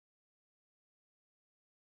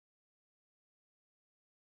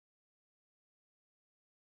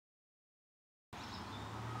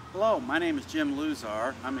Hello, my name is Jim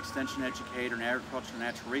Luzar. I'm Extension Educator in Agriculture and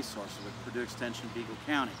Natural Resources with Purdue Extension, Beagle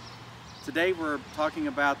County. Today we're talking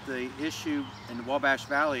about the issue in the Wabash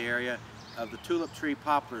Valley area of the tulip tree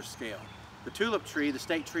poplar scale. The tulip tree, the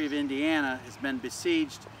state tree of Indiana, has been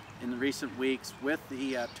besieged in the recent weeks with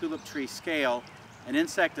the tulip tree scale, an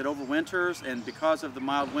insect that overwinters, and because of the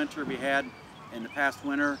mild winter we had in the past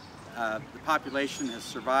winter, the population has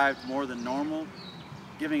survived more than normal,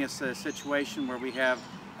 giving us a situation where we have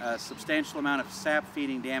a substantial amount of sap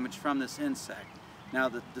feeding damage from this insect. Now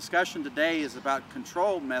the discussion today is about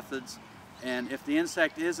control methods, and if the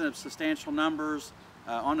insect is in substantial numbers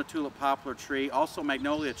on the tulip poplar tree, also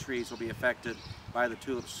magnolia trees will be affected by the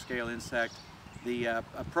tulip scale insect. The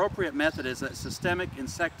appropriate method is a systemic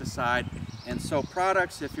insecticide, and so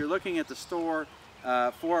products, if you're looking at the store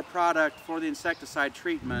for a product for the insecticide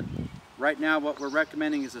treatment, right now what we're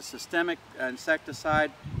recommending is a systemic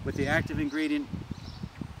insecticide with the active ingredient,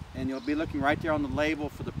 and you'll be looking right there on the label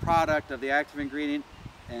for the product of the active ingredient,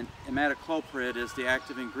 and imidacloprid is the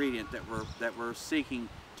active ingredient that we're seeking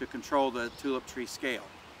to control the tulip tree scale.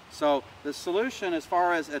 So the solution as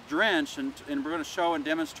far as a drench, and we're going to show and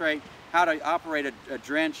demonstrate how to operate a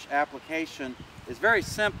drench application, is very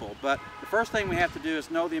simple, but the first thing we have to do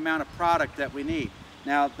is know the amount of product that we need.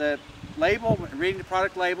 Now the label, reading the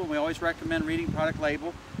product label, we always recommend reading product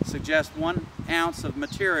label, suggests 1 ounce of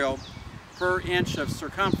material per inch of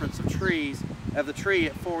circumference of the tree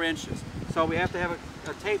at 4 inches. So we have to have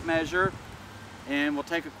a tape measure, and we'll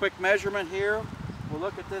take a quick measurement here. We'll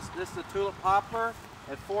look at this is the tulip poplar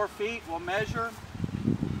at 4 feet. We'll measure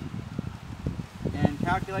and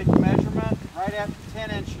calculate the measurement right at 10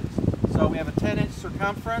 inches. So we have a 10-inch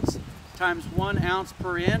circumference times 1 ounce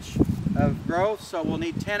per inch of growth, so we'll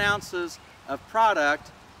need 10 ounces of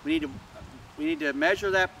product. We need to measure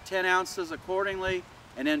that 10 ounces accordingly,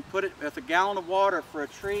 and then put it with a gallon of water. For a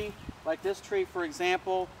tree like this tree, for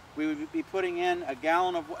example, we would be putting in a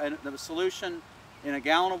gallon of the solution in a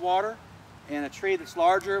gallon of water. In a tree that's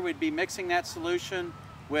larger, we'd be mixing that solution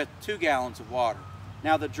with 2 gallons of water.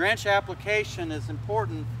 Now the drench application is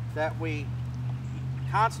important that we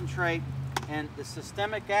concentrate, and the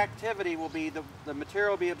systemic activity will be the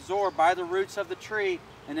material will be absorbed by the roots of the tree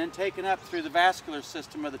and then taken up through the vascular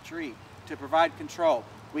system of the tree to provide control.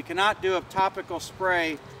 We cannot do a topical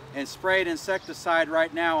spray and spray an insecticide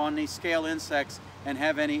right now on these scale insects and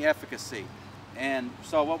have any efficacy. And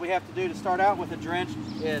so what we have to do to start out with a drench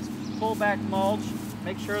is pull back mulch,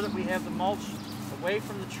 make sure that we have the mulch away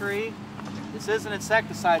from the tree. This is an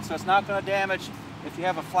insecticide, so it's not going to damage if you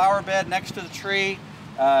have a flower bed next to the tree,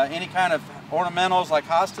 any kind of ornamentals like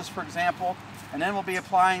hostas, for example. And then we'll be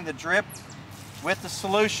applying the drip with the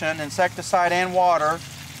solution, insecticide and water,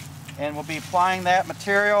 and we'll be applying that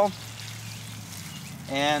material.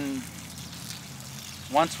 And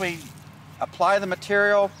once we apply the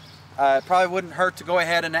material, it probably wouldn't hurt to go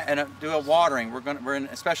ahead and do a watering. We're in,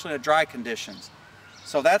 especially in dry conditions.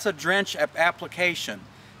 So that's a drench application.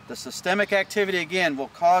 The systemic activity again will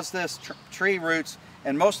cause this tree roots,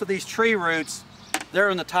 and most of these tree roots, they're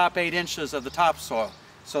in the top 8 inches of the topsoil.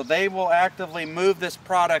 So they will actively move this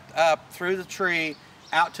product up through the tree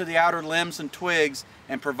out to the outer limbs and twigs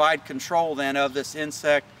and provide control then of this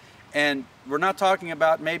insect. And we're not talking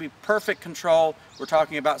about maybe perfect control, we're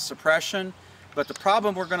talking about suppression. But the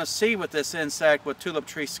problem we're going to see with this insect with tulip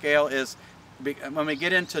tree scale is when we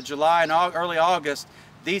get into July and early August,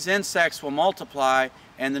 these insects will multiply,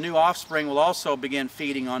 and the new offspring will also begin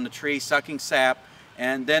feeding on the tree, sucking sap,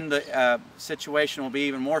 and then the situation will be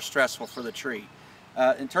even more stressful for the tree.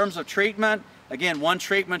 In terms of treatment, again, one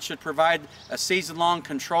treatment should provide a season-long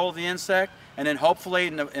control of the insect, and then hopefully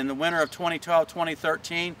in the winter of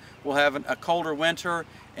 2012-2013 we'll have a colder winter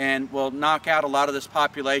and we'll knock out a lot of this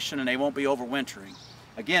population and they won't be overwintering.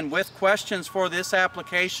 Again, with questions for this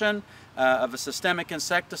application of a systemic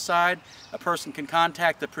insecticide, a person can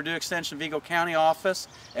contact the Purdue Extension Beagle County office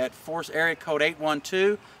at area code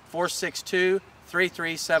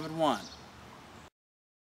 812-462-3371.